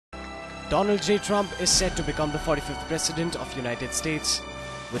Donald J. Trump is set to become the 45th President of the United States,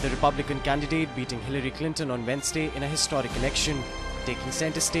 with the Republican candidate beating Hillary Clinton on Wednesday in a historic election. Taking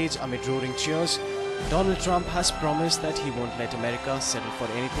center stage amid roaring cheers, Donald Trump has promised that he won't let America settle for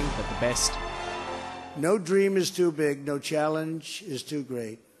anything but the best. No dream is too big, no challenge is too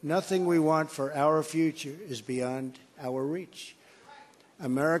great. Nothing we want for our future is beyond our reach.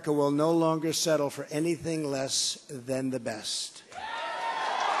 America will no longer settle for anything less than the best.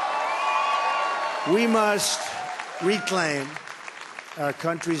 We must reclaim our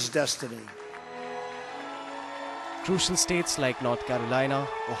country's destiny. Crucial states like North Carolina,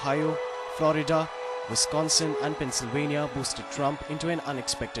 Ohio, Florida, Wisconsin and Pennsylvania boosted Trump into an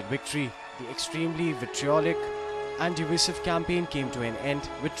unexpected victory. The extremely vitriolic and divisive campaign came to an end,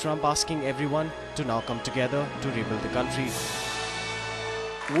 with Trump asking everyone to now come together to rebuild the country.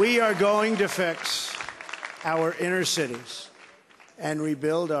 We are going to fix our inner cities and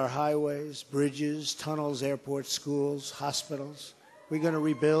rebuild our highways, bridges, tunnels, airports, schools, hospitals. We're going to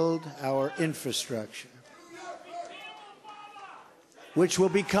rebuild our infrastructure, which will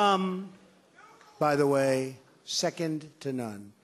become, by the way, second to none.